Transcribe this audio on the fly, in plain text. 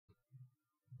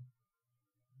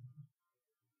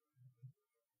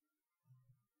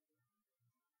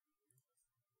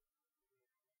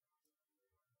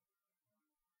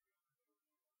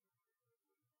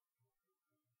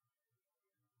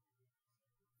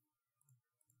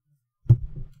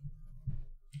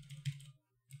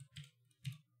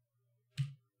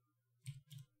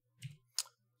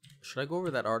Should I go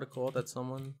over that article that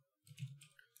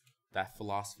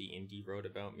Philosophy Indy wrote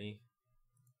about me?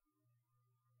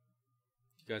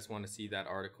 You guys want to see that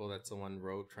article that someone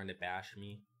wrote trying to bash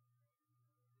me?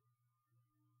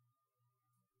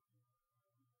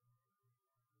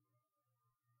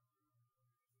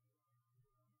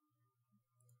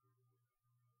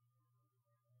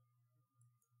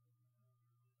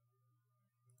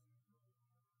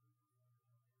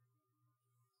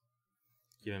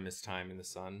 Give him his time in the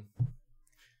sun.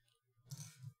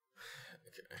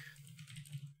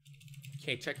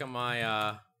 Okay, check out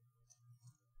my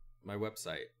my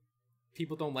website.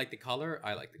 People don't like the color.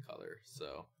 I like the color,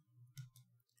 so.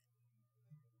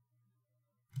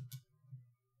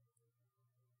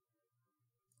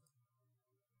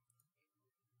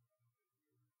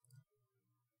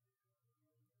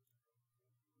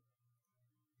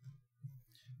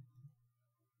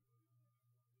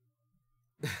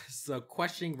 So,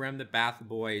 questioning Rem the Bath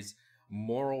Boy's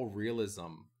moral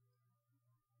realism.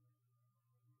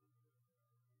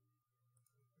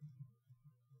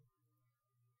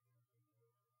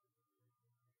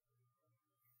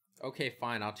 Okay,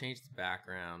 fine. I'll change the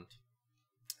background.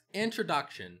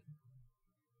 Introduction.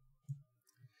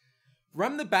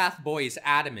 Rem the Bath Boy is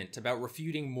adamant about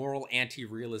refuting moral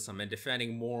anti-realism and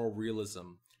defending moral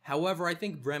realism. However, I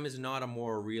think Rem is not a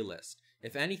moral realist.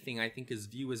 If anything, I think his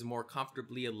view is more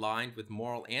comfortably aligned with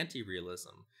moral anti-realism.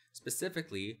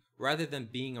 Specifically, rather than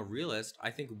being a realist,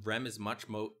 I think Rem is much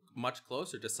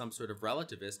closer to some sort of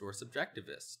relativist or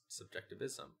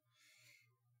subjectivism.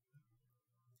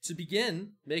 To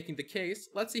begin making the case,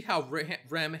 let's see how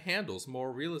Rem handles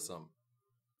moral realism.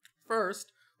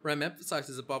 First, Rem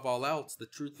emphasizes above all else the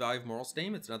truth value of moral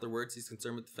statements. In other words, he's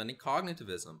concerned with defending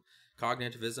cognitivism.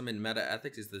 Cognitivism in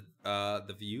metaethics is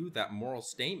the view that moral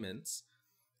statements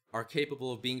are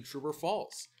capable of being true or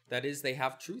false. That is, they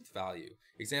have truth value.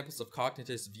 Examples of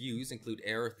cognitivist views include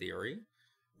error theory,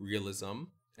 realism,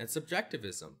 and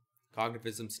subjectivism.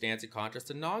 Cognitivism stands in contrast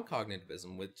to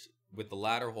non-cognitivism, with the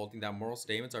latter holding that moral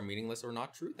statements are meaningless or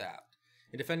not true that.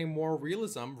 In defending moral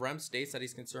realism, Rem states that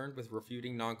he's concerned with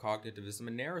refuting non-cognitivism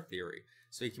and error theory,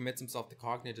 so he commits himself to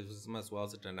cognitivism as well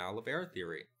as a denial of error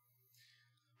theory.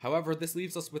 However, this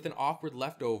leaves us with an awkward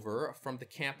leftover from the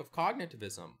camp of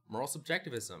cognitivism, moral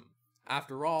subjectivism.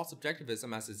 After all,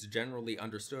 subjectivism, as is generally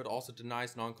understood, also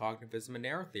denies non-cognitivism and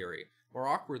error theory. More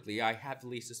awkwardly, I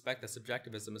heavily suspect that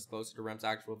subjectivism is closer to Rem's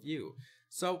actual view.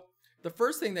 So, the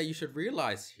first thing that you should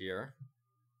realize here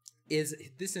is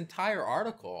this entire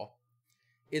article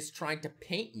is trying to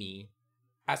paint me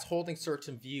as holding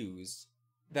certain views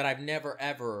that I've never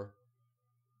ever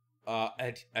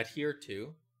adhered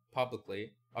to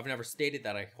publicly. I've never stated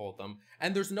that I hold them,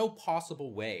 and there's no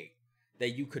possible way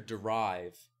that you could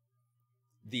derive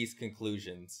these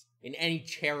conclusions in any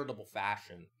charitable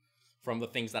fashion from the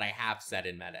things that I have said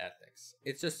in metaethics.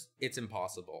 It's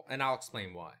impossible, and I'll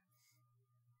explain why.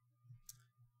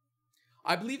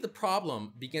 I believe the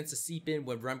problem begins to seep in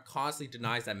when Rem constantly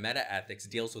denies that metaethics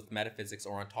deals with metaphysics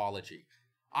or ontology.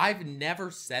 I've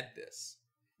never said this.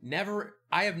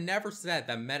 I have never said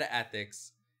that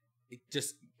metaethics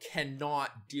just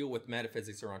cannot deal with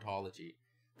metaphysics or ontology.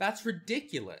 That's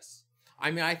ridiculous.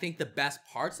 I mean, I think the best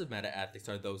parts of metaethics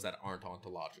are those that aren't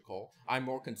ontological. I'm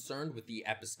more concerned with the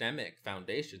epistemic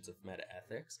foundations of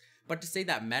metaethics. But to say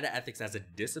that metaethics as a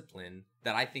discipline,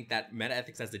 that I think that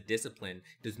metaethics as a discipline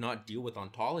does not deal with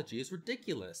ontology is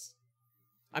ridiculous.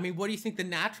 I mean, what do you think the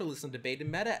naturalism debate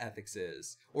in metaethics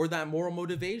is? Or that moral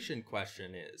motivation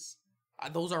question is?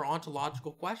 Those are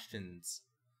ontological questions.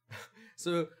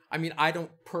 So, I mean, I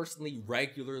don't personally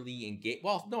regularly engage.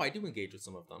 Well, no, I do engage with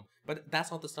some of them, but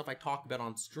that's not the stuff I talk about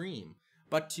on stream.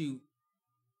 But to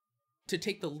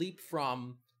take the leap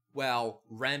from, well,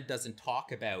 Rem doesn't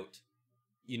talk about,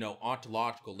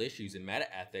 ontological issues in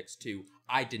metaethics to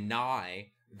I deny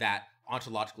that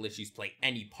ontological issues play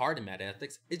any part in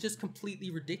metaethics is just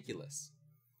completely ridiculous.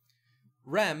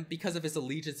 Rem, because of his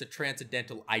allegiance to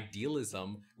transcendental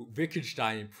idealism,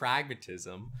 Wittgenstein, and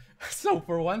pragmatism. So,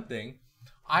 for one thing,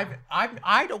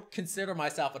 I don't consider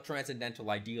myself a transcendental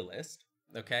idealist.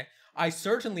 Okay, I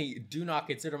certainly do not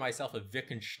consider myself a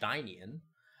Wittgensteinian.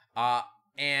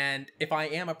 And if I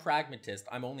am a pragmatist,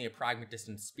 I'm only a pragmatist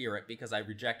in spirit because I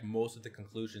reject most of the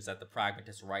conclusions that the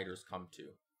pragmatist writers come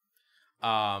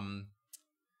to.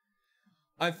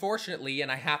 Unfortunately,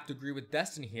 and I have to agree with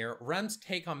Destin here, Rem's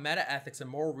take on metaethics and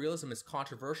moral realism is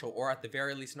controversial, or at the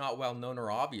very least not well known or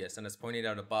obvious, and as pointed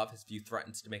out above, his view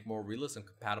threatens to make moral realism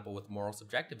compatible with moral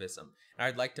subjectivism. And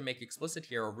I'd like to make explicit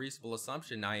here a reasonable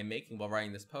assumption I am making while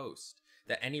writing this post,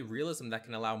 that any realism that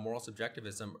can allow moral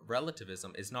subjectivism,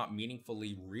 relativism, is not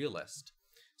meaningfully realist.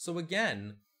 So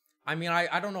again, I mean,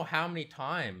 I don't know how many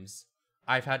times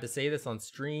I've had to say this on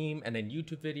stream and in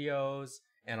YouTube videos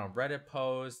and on Reddit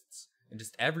posts and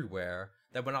just everywhere,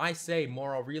 that when I say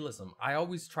moral realism, I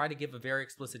always try to give a very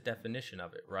explicit definition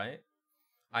of it, right?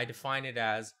 I define it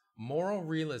as moral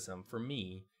realism for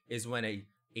me is when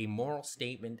a moral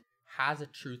statement has a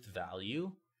truth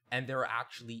value and there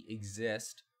actually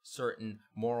exist certain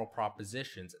moral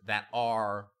propositions that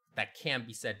can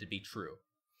be said to be true.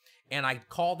 And I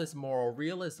call this moral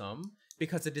realism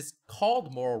because it is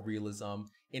called moral realism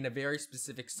in a very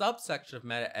specific subsection of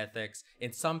metaethics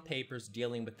in some papers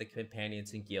dealing with the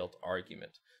companions and guilt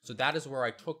argument. So that is where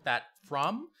I took that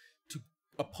from to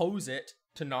oppose it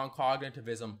to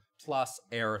non-cognitivism plus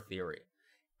error theory.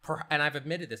 And I've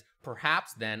admitted this.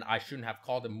 Perhaps then I shouldn't have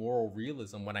called it moral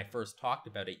realism when I first talked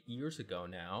about it years ago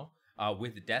now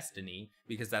with Destiny,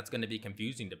 because that's going to be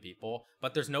confusing to people.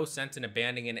 But there's no sense in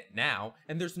abandoning it now.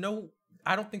 And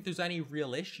I don't think there's any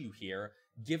real issue here,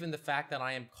 given the fact that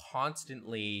I am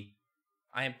constantly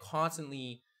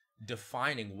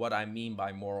defining what I mean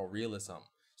by moral realism.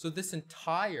 So this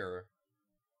entire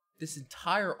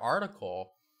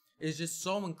article is just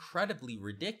so incredibly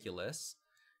ridiculous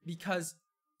because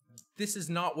this is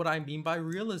not what I mean by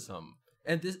realism.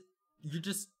 And you're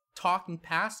just talking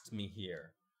past me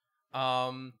here.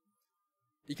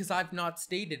 Because I've not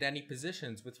stated any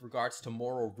positions with regards to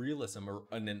moral realism or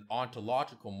an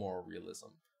ontological moral realism.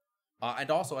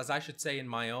 And also, as I should say in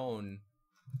my own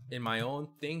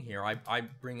thing here, I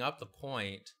bring up the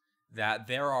point that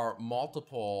there are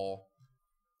multiple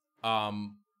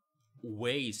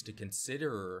ways to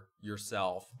consider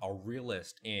yourself a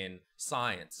realist in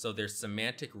science. So there's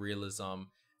semantic realism,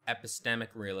 epistemic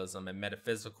realism, and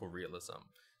metaphysical realism.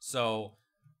 So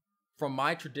from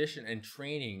my tradition and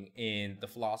training in the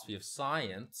philosophy of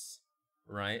science,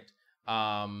 right,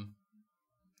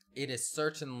 it is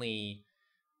certainly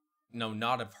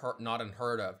not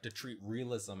unheard of to treat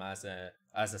realism as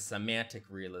a semantic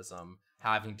realism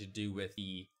having to do with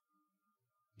the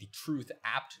truth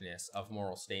aptness of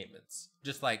moral statements.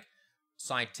 Just like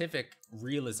scientific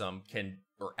realism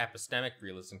or epistemic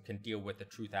realism can deal with the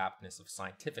truth aptness of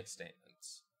scientific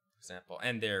statements, for example,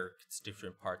 and their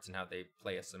constituent parts and how they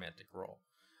play a semantic role.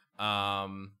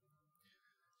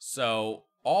 So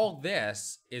all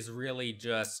this is really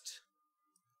just,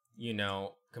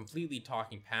 completely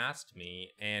talking past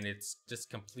me, and it's just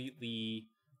completely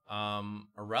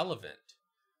irrelevant.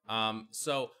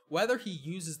 So whether he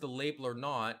uses the label or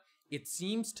not, it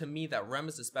seems to me that Rem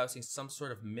is espousing some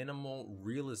sort of minimal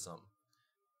realism.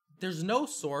 There's no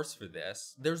source for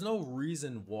this. There's no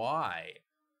reason why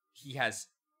he's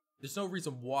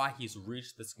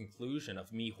reached this conclusion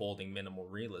of me holding minimal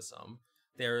realism.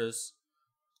 There's,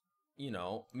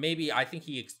 maybe I think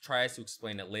he tries to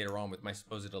explain it later on with my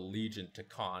supposed allegiance to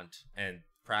Kant and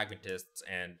pragmatists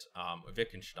and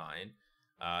Wittgenstein.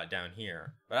 Down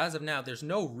here. But as of now, there's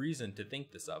no reason to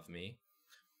think this of me.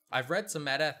 I've read some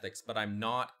metaethics, but I'm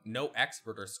no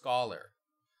expert or scholar.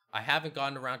 I haven't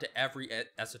gotten around to every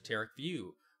esoteric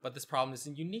view, but this problem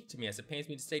isn't unique to me, as it pains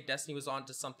me to say Destiny was on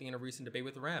to something in a recent debate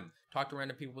with Rem. Talk to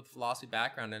random people with a philosophy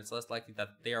background, and it's less likely that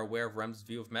they are aware of Rem's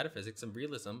view of metaphysics and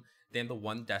realism than the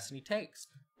one Destiny takes.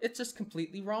 It's just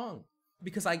completely wrong.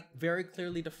 Because I very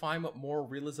clearly define what moral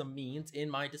realism means in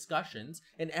my discussions,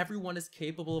 and everyone is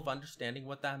capable of understanding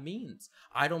what that means.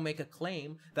 I don't make a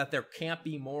claim that there can't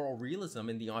be moral realism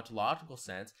in the ontological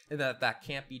sense, and that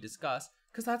can't be discussed,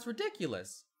 because that's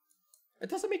ridiculous.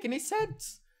 It doesn't make any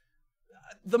sense.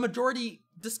 The majority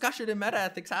discussion in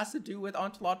metaethics has to do with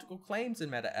ontological claims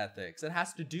in metaethics. It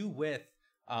has to do with,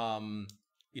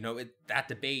 that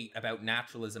debate about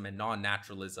naturalism and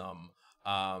non-naturalism,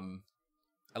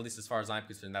 at least as far as I'm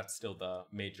concerned, that's still the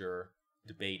major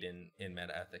debate in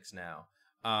metaethics now.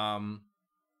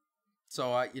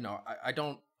 So I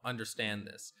don't understand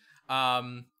this.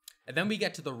 And then we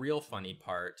get to the real funny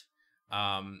part,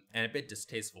 and a bit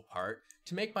distasteful part.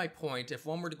 To make my point, if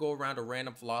one were to go around a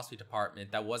random philosophy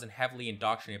department that wasn't heavily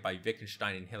indoctrinated by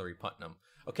Wittgenstein and Hilary Putnam.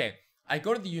 Okay, I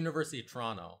go to the University of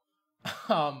Toronto.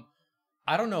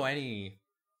 I don't know any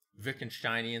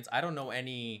Wittgensteinians. I don't know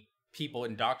any people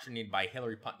indoctrinated by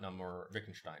Hilary Putnam or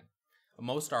Wittgenstein.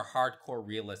 Most are hardcore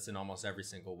realists in almost every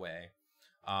single way.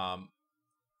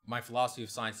 My philosophy of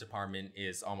science department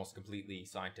is almost completely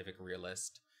scientific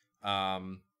realist.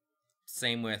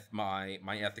 Same with my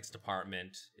ethics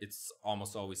department. It's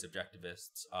almost always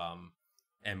subjectivists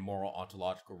and moral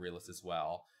ontological realists as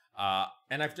well.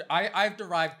 And I've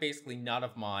derived basically none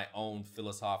of my own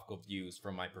philosophical views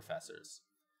from my professors.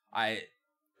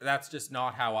 That's just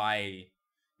not how I.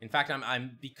 In fact,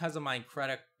 I'm because of my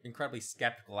incredibly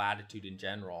skeptical attitude in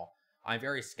general, I'm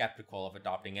very skeptical of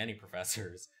adopting any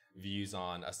professor's views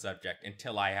on a subject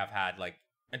until I have had, like,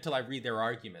 until I read their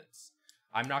arguments.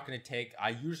 I'm not going to take, I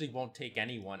usually won't take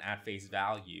anyone at face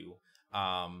value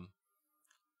on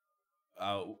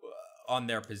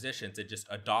their positions and just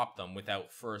adopt them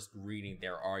without first reading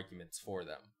their arguments for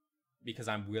them, because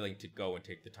I'm willing to go and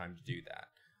take the time to do that.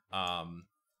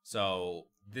 So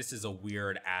this is a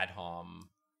weird ad hom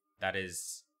that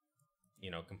is,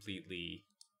 you know, completely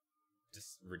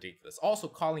just ridiculous. Also,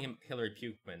 calling him Hillary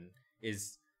Putnam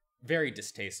is very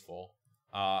distasteful.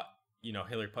 You know,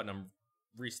 Hillary Putnam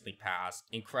recently passed.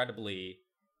 Incredibly,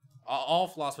 all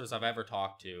philosophers I've ever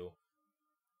talked to,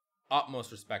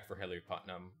 utmost respect for Hillary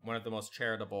Putnam. One of the most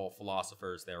charitable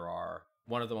philosophers there are.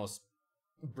 One of the most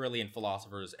brilliant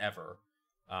philosophers ever.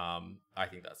 I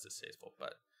think that's distasteful,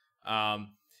 but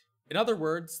in other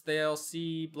words, they'll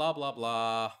see blah blah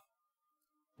blah.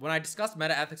 When I discussed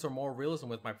metaethics or moral realism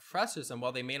with my professors, and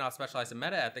while they may not specialize in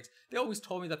metaethics, they always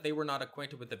told me that they were not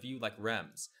acquainted with a view like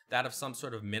Rem's, that of some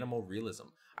sort of minimal realism.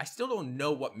 I still don't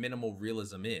know what minimal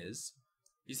realism is.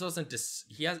 He still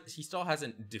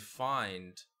hasn't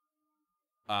defined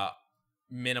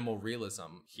minimal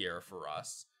realism here for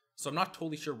us. So I'm not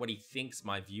totally sure what he thinks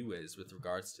my view is with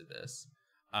regards to this.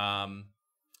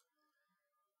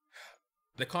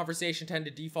 The conversation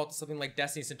tended to default to something like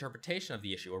Destiny's interpretation of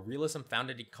the issue, a realism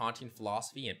founded in Kantian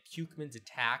philosophy and Pukman's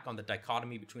attack on the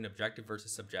dichotomy between objective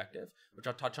versus subjective, which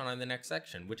I'll touch on in the next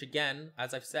section, which again,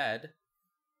 as I've said,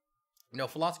 no,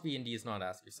 philosophy Indy is not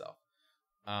ask yourself.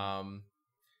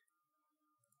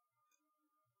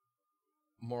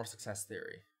 Moral success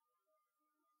theory.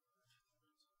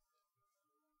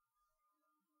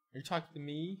 Are you talking to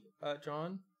me,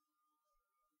 John?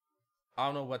 I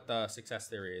don't know what the success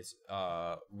theory is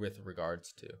with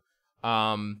regards to.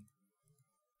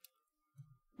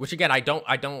 Which again, I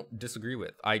don't disagree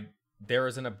with. There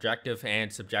is an objective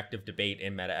and subjective debate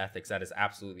in metaethics that is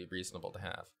absolutely reasonable to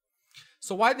have.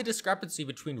 So why the discrepancy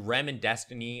between Rem and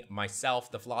Destiny,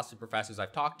 myself, the philosophy professors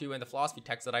I've talked to, and the philosophy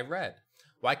texts that I've read?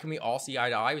 Why can we all see eye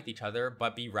to eye with each other,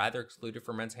 but be rather excluded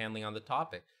from Rem's handling on the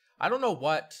topic? I don't know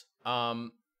what, oh,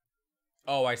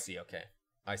 I see, okay.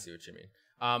 I see what you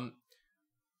mean.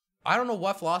 I don't know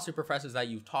what philosophy professors that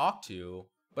you've talked to,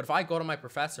 but if I go to my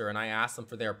professor and I ask them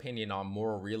for their opinion on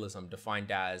moral realism,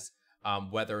 defined as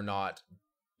whether or not,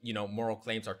 you know, moral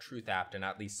claims are truth apt and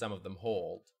at least some of them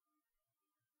hold,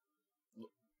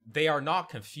 they are not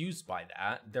confused by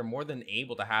that. They're more than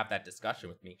able to have that discussion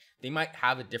with me. They might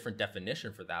have a different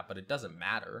definition for that, but it doesn't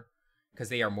matter because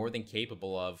they are more than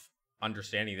capable of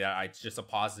understanding that it's just a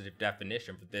positive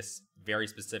definition for this very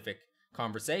specific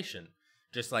conversation.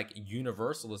 Just like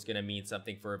universal is going to mean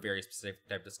something for a very specific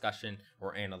type of discussion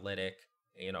or analytic,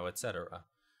 you know, etc.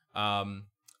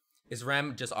 Is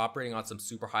Rem just operating on some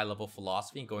super high level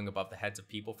philosophy and going above the heads of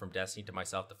people from Destiny to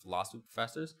myself, the philosophy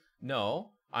professors? No,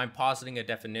 I'm positing a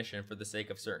definition for the sake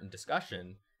of certain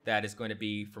discussion that is going to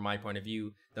be, from my point of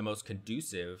view, the most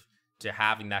conducive to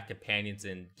having that companions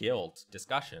in guild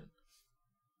discussion.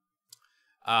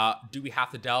 Do we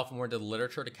have to delve more into the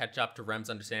literature to catch up to Rem's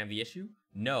understanding of the issue?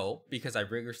 No, because I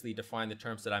rigorously define the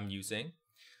terms that I'm using.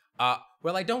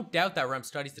 Well, I don't doubt that Rem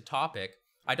studies the topic.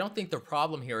 I don't think the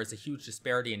problem here is a huge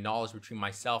disparity in knowledge between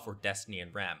myself or Destiny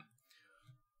and Rem.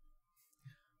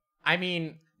 I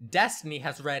mean, Destiny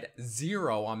has read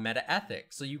 0 on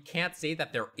metaethics, so you can't say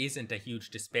that there isn't a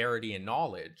huge disparity in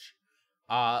knowledge.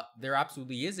 There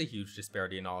absolutely is a huge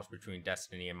disparity in knowledge between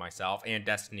Destiny and myself, and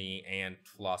Destiny and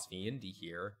Philosophy Indy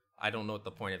here. I don't know what the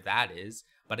point of that is,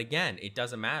 but again, it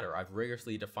doesn't matter. I've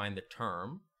rigorously defined the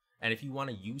term, and if you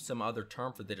want to use some other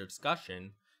term for the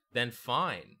discussion, then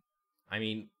fine. I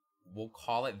mean, we'll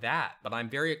call it that, but I'm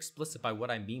very explicit by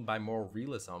what I mean by moral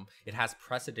realism. It has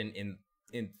precedent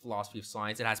in philosophy of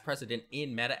science. It has precedent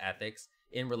in metaethics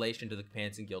in relation to the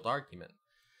companions in guild argument.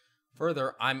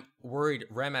 Further, I'm worried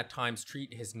Rem at times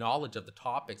treat his knowledge of the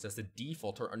topics as the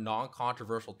default or a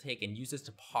non-controversial take and uses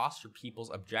to posture people's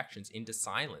objections into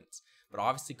silence. But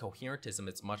obviously coherentism,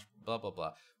 it's much blah, blah,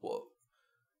 blah. Well,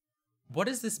 what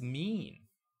does this mean?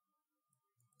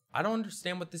 I don't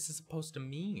understand what this is supposed to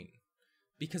mean.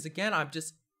 Because again,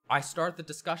 I start the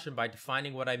discussion by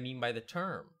defining what I mean by the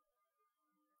term.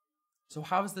 So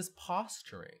how is this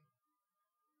posturing?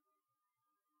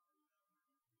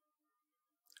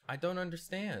 I don't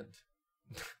understand.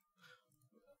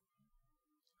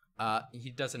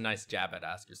 He does a nice jab at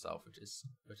ask yourself, which is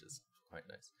quite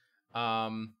nice.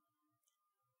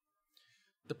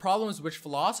 The problems which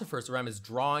philosophers Rem is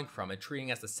drawing from and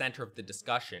treating as the center of the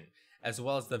discussion, as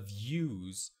well as the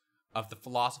views of the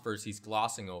philosophers he's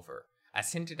glossing over.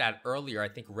 As hinted at earlier, I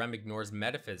think Rem ignores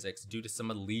metaphysics due to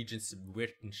some allegiance to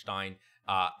Wittgenstein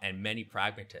and many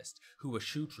pragmatists who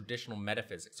eschew traditional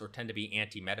metaphysics or tend to be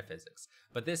anti-metaphysics.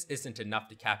 But this isn't enough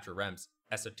to capture Rem's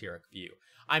esoteric view.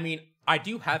 I mean, I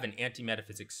do have an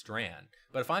anti-metaphysics strand,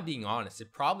 but if I'm being honest,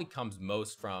 it probably comes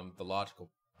most from the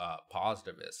logical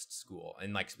positivist school,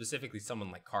 and like specifically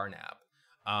someone like Carnap.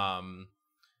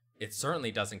 It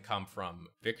certainly doesn't come from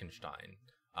Wittgenstein.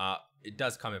 It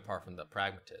does come in part from the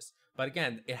pragmatists, but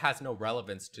again, it has no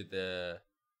relevance to the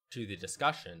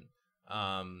discussion,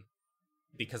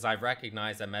 because I've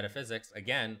recognized that metaphysics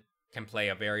again can play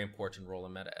a very important role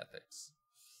in metaethics.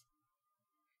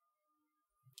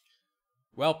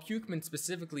 Well, Puchman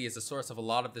specifically is the source of a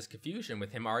lot of this confusion,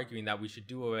 with him arguing that we should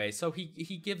do away. So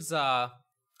he gives a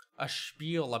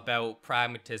spiel about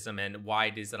pragmatism and why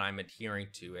it is that I'm adhering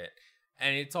to it.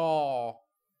 And it's all,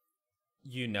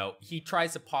 you know, he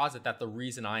tries to posit that the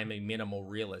reason I am a minimal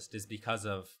realist is because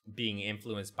of being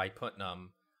influenced by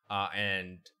Putnam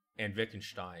and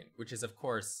Wittgenstein, which is, of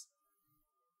course,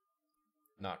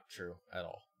 not true at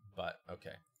all. But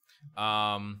okay.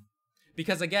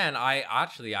 Because again, I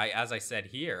as I said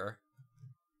here,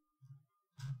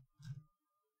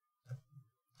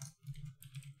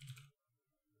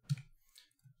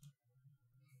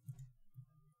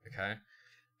 okay,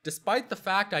 despite the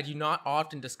fact I do not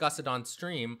often discuss it on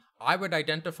stream, I would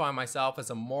identify myself as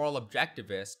a moral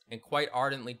objectivist, and quite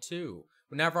ardently too.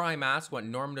 Whenever I'm asked what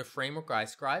normative framework I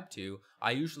ascribe to,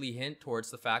 I usually hint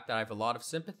towards the fact that I have a lot of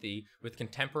sympathy with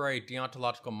contemporary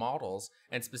deontological models,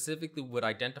 and specifically would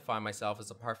identify myself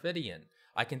as a Parfitian.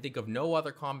 I can think of no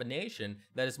other combination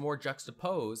that is more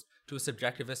juxtaposed to a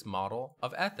subjectivist model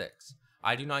of ethics.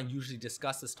 I do not usually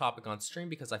discuss this topic on stream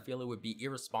because I feel it would be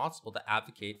irresponsible to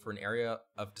advocate for an area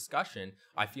of discussion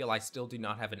I feel I still do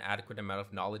not have an adequate amount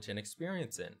of knowledge and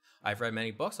experience in. I've read many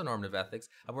books on normative ethics,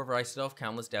 however I still have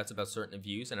countless doubts about certain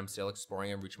views, and I'm still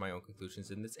exploring and reaching my own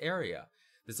conclusions in this area.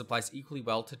 This applies equally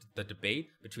well to the debate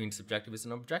between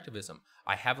subjectivism and objectivism.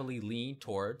 I heavily lean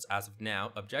towards, as of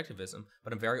now, objectivism,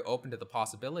 but I'm very open to the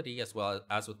possibility, as well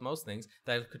as with most things,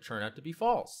 that it could turn out to be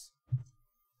false.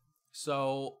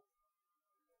 So,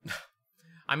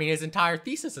 I mean, his entire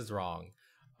thesis is wrong.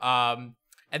 And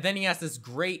then he has this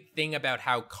great thing about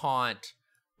how Kant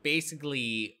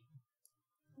basically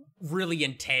really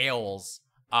entails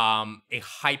a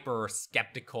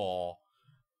hyper-skeptical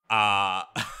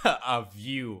a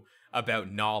view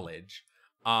about knowledge.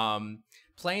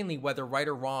 Plainly, whether right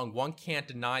or wrong, one can't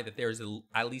deny that there is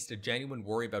at least a genuine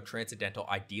worry about transcendental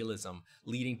idealism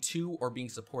leading to or being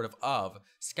supportive of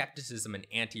skepticism and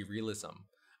anti-realism.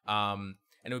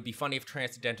 And it would be funny if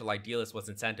transcendental idealist was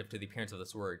incentive to the appearance of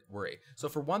this worry. So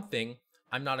for one thing,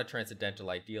 I'm not a transcendental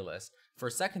idealist. For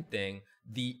a second thing,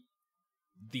 the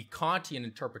Kantian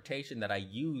interpretation that I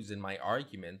use in my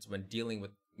arguments when dealing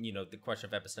with, you know, the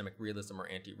question of epistemic realism or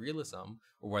anti-realism,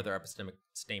 or whether epistemic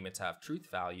statements have truth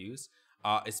values,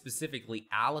 is specifically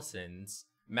Allison's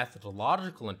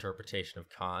methodological interpretation of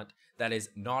Kant that is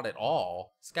not at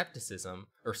all skepticism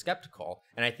or skeptical,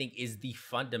 and I think is the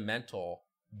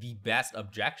best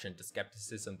objection to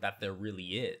skepticism that there really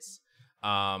is.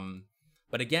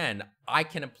 But again, I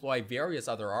can employ various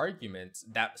other arguments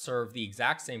that serve the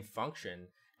exact same function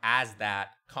as that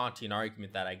Kantian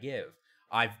argument that I give.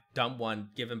 I've done one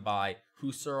given by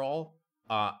Husserl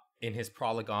in his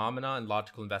Prolegomena and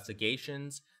Logical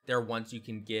Investigations. There are ones you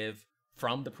can give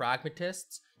from the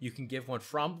pragmatists. You can give one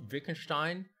from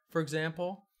Wittgenstein, for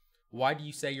example. Why do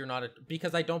you say you're not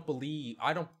because I don't believe,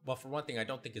 well, for one thing, I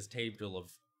don't think his table of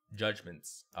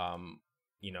judgments,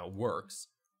 works,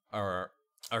 or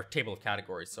table of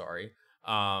categories, sorry.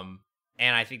 And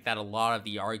I think that a lot of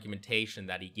the argumentation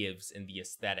that he gives in the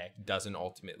aesthetic doesn't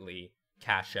ultimately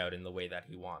cash out in the way that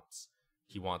he wants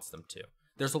them to.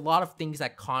 There's a lot of things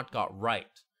that Kant got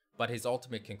right, but his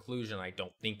ultimate conclusion I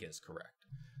don't think is correct.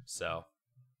 So,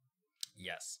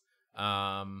 yes.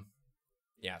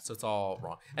 So it's all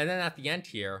wrong. And then at the end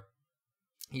here,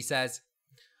 he says,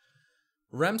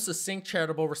 Rem's succinct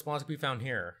charitable response can be found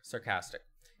here. Sarcastic.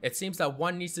 It seems that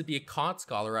one needs to be a Kant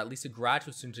scholar, or at least a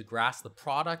graduate student, to grasp the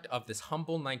product of this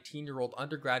humble 19-year-old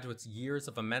undergraduate's years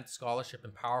of immense scholarship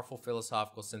and powerful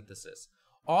philosophical synthesis.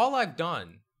 All I've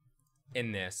done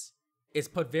in this is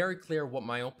put very clear what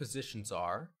my own positions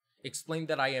are, explain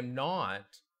that I am not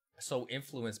so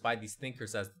influenced by these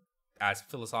thinkers as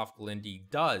Philosophical Indy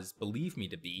does believe me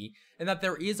to be, and that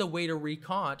there is a way to read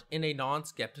Kant in a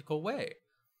non-skeptical way.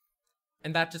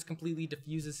 And that just completely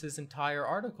diffuses his entire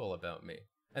article about me.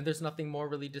 And there's nothing more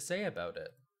really to say about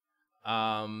it.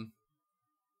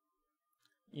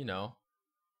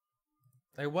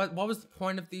 Like, what was the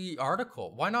point of the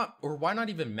article? Why not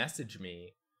even message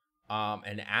me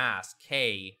and ask,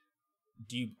 hey,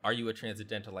 are you a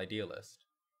transcendental idealist?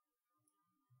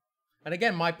 And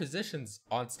again, my positions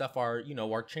on stuff are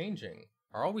changing,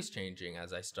 are always changing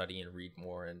as I study and read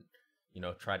more and,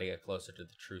 try to get closer to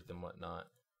the truth and whatnot.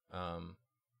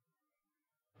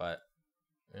 But,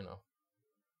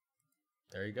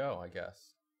 there you go, I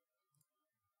guess.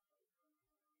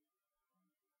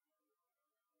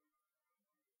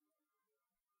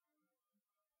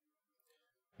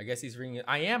 I guess he's reading it.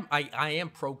 I am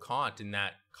pro Kant in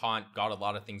that Kant got a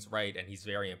lot of things right and he's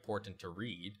very important to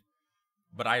read.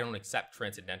 But I don't accept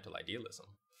transcendental idealism.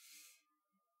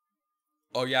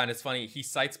 Oh yeah, and it's funny, he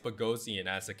cites Boghossian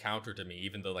as a counter to me,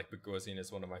 even though like Boghossian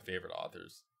is one of my favorite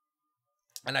authors.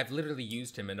 And I've literally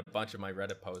used him in a bunch of my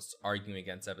Reddit posts arguing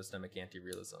against epistemic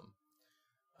anti-realism.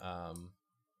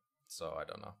 So I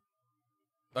don't know.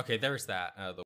 Okay, there's that.